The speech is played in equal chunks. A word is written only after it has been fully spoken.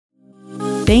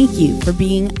Thank you for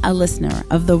being a listener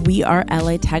of the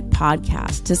WeAreLATech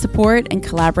podcast. To support and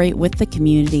collaborate with the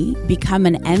community, become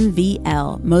an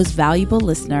MVL Most Valuable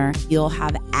Listener. You'll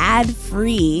have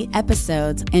ad-free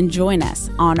episodes and join us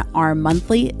on our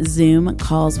monthly Zoom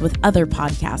calls with other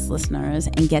podcast listeners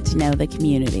and get to know the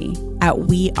community at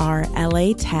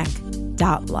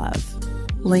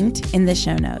WeAreLATech.love. Linked in the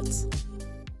show notes.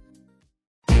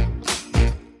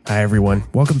 Hi, everyone.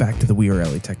 Welcome back to the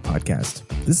WeAreLATech podcast.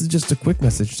 This is just a quick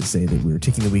message to say that we're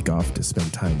taking the week off to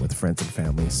spend time with friends and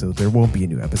family, so there won't be a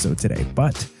new episode today,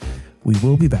 but we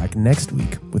will be back next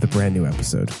week with a brand new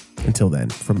episode. Until then,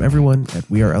 from everyone at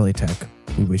WeAreLATech,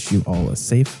 we wish you all a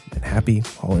safe and happy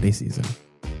holiday season.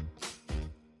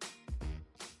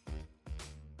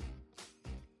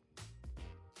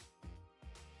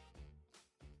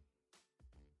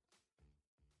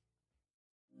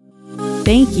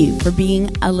 Thank you for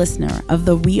being a listener of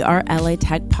the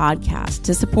WeAreLATech podcast.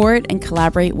 To support and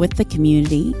collaborate with the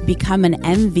community, become an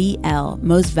MVL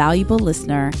Most Valuable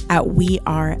Listener at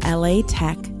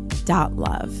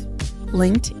WeAreLATech.love.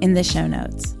 Linked in the show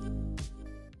notes.